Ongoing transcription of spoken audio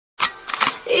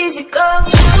easy go.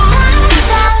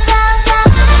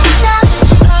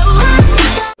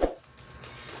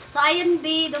 So, ayun,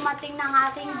 B, dumating ng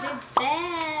ating bib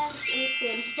tent.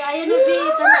 18. So, ayun, B,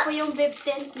 ito na po yung bib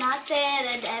tent natin.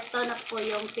 And ito na po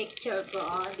yung picture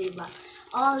ko, diba?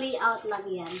 Only out lang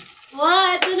yan.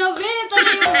 Wow, ito na, B, ito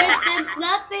na yung bib tent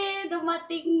natin.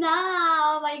 Dumating na.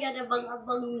 Oh my God,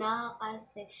 abang-abang na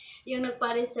kasi yung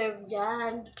nagpa-reserve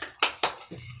dyan.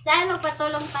 Saan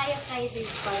magpatulong tayo kay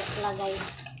this lagay.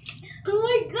 Oh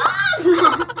my God!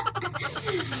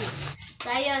 So,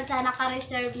 ayun, sana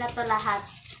naka-reserve na to lahat.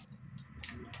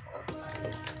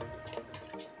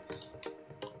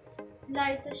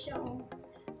 Wala, ito siya, oh.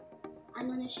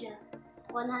 Ano na siya?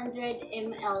 100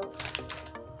 ml.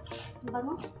 Ang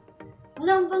bango?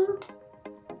 Wala, ang bango.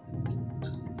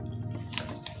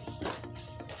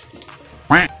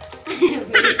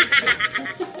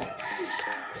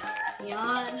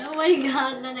 Yan. Oh my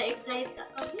God, na-excite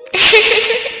ako.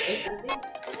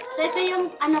 So, ito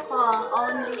yung, ano ko,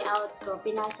 only out ko.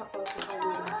 Pinasa ko sa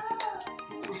kanya.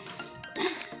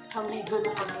 Kamay ko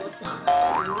nakabuto.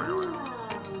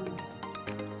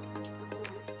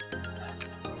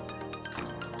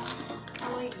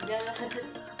 Oh my God.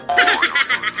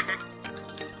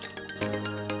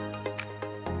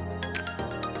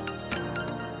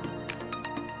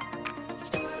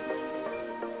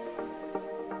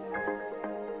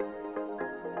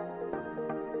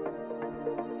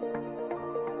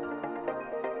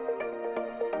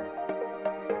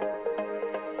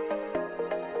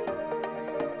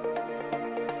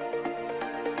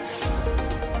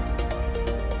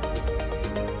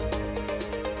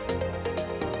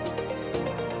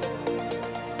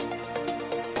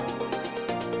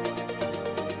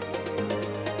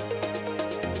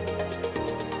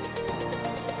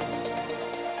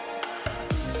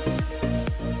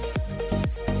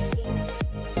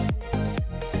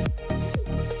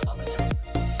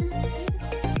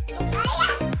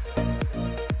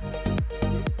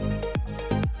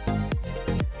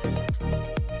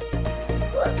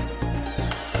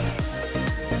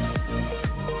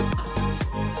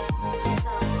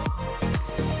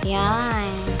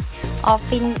 Yan.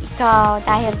 Open ikaw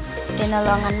dahil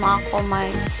tinulungan mo ako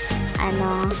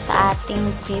sa ating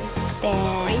bib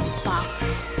tent.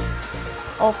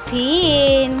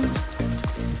 Open.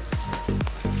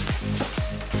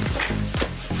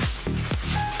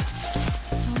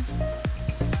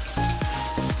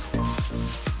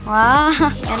 Wow,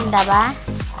 ganda ba?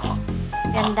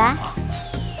 Ganda?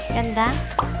 Ganda?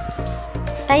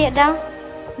 Tayo daw.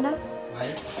 No?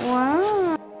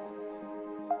 Wow.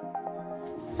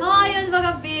 So, ayun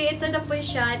mga B, ito na po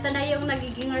siya. Ito na yung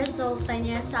nagiging resulta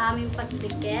niya sa aming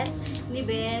pagdikit ni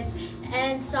Beb.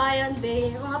 And so, ayun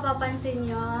B, kung mapapansin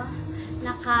nyo,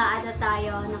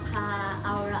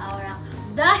 naka-aura-aura.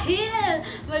 Dahil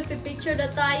magpipicture na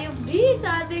tayo B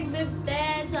sa ating Beb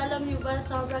tent. So, alam nyo ba,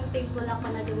 sobrang thankful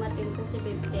ako na dumating to si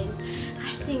Beb tent.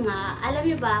 Kasi nga, alam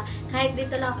nyo ba, kahit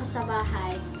dito lang ako sa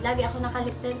bahay, lagi ako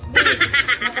nakalip-tent B.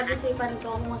 Napag-isipan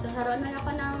ko kung magkakaroon man ako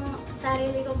ng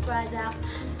sarili kong product,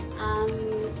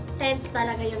 tent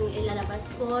talaga yung ilalabas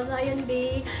ko. So, ayun,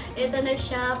 B. Ito na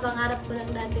siya. Pangarap ko lang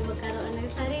dati magkaroon ng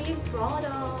sariling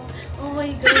product. Oh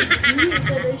my God, B.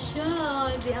 Ito na siya.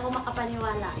 Hindi ako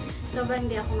makapaniwala. Sobrang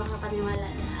hindi ako makapaniwala.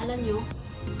 Alam nyo,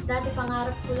 dati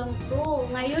pangarap ko lang to.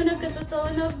 Ngayon, nagkatotoo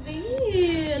na, B.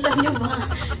 Alam nyo ba?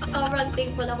 Sobrang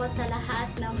thankful ako sa lahat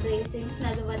ng blessings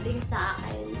na dumating sa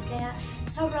akin. Kaya,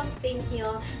 sobrang thank you.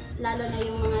 Lalo na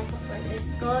yung mga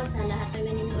supporters ko sa lahat ng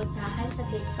nanimbot sa akin sa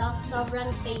TikTok. Sobrang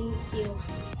thank you.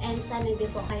 And sana hindi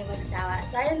po kayo magsawa.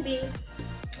 So, ayun, B.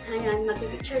 Ngayon,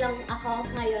 magpipicture lang ako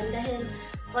ngayon dahil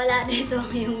wala dito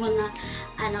yung mga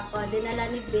anak ko. Dinala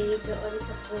ni Babe doon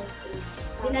sa pool.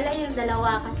 Dinala yung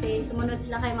dalawa kasi sumunod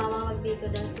sila kay mama, mag-video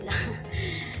daw sila.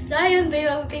 So, ayun, Babe,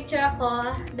 mag-picture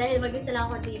ako dahil mag-isa lang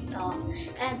ako dito.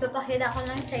 And papakita ko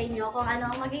lang sa inyo kung ano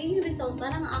ang magiging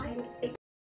resulta ng aking picture.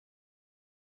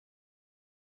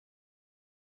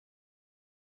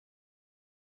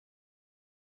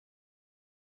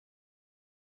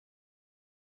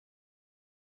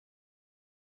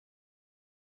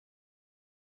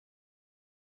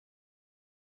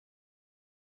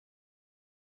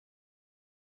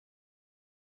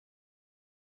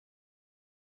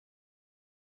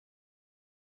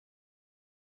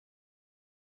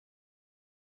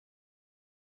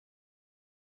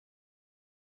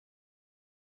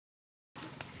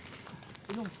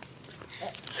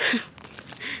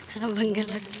 Habang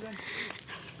galag.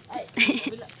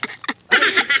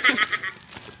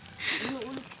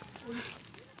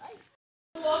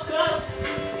 Lakas!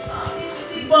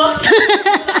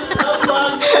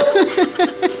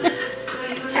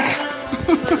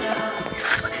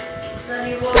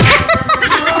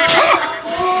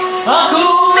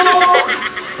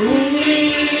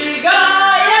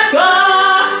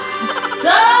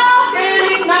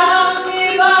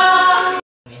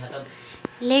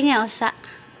 Linga usa.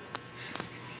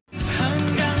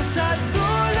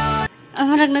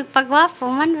 Murag nagpagwapo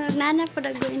man, murag nana po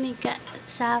dago ini ka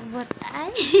sabot. Ay.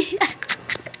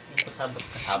 Sabot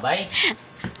kasabay.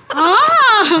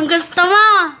 Oh, gusto mo.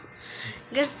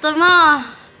 Gusto mo.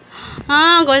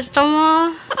 Ah, gusto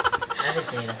mo.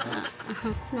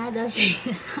 Nadaw siya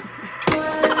kasama.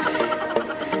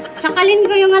 Sakalin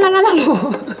ko yung alang-alang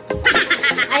mo.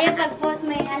 Ayaw pag-post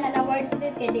may na words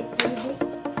babe, kaya di pwede.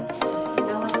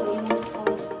 Nawat ko yung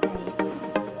post ay.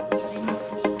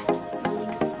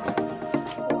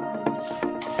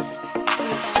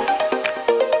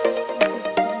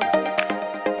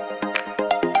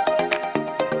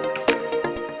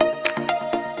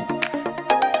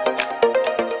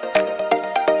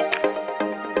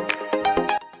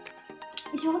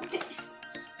 Yote.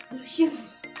 Lucio.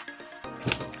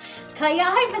 Kaya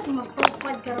ay mas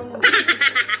mapapad ka rin mo.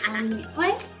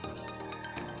 Ay.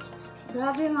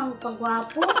 Grabe mga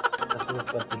pagwapo.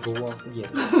 Ako paggawa ko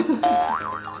yan.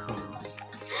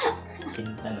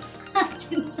 Cinta na.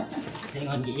 Cinta. Kasi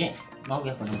nga hindi eh. Mau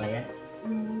kaya ko nang bayan.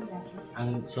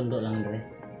 Ang sundo lang dre.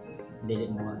 Dili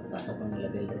mo pasok ko ng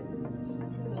label dre.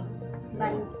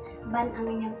 Ban ang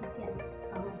inyong sakyan.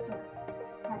 Pangato.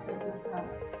 Hatod mo sa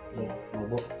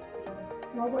Mobo.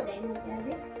 Mobo dahil mo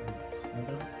grabe.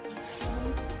 Ano?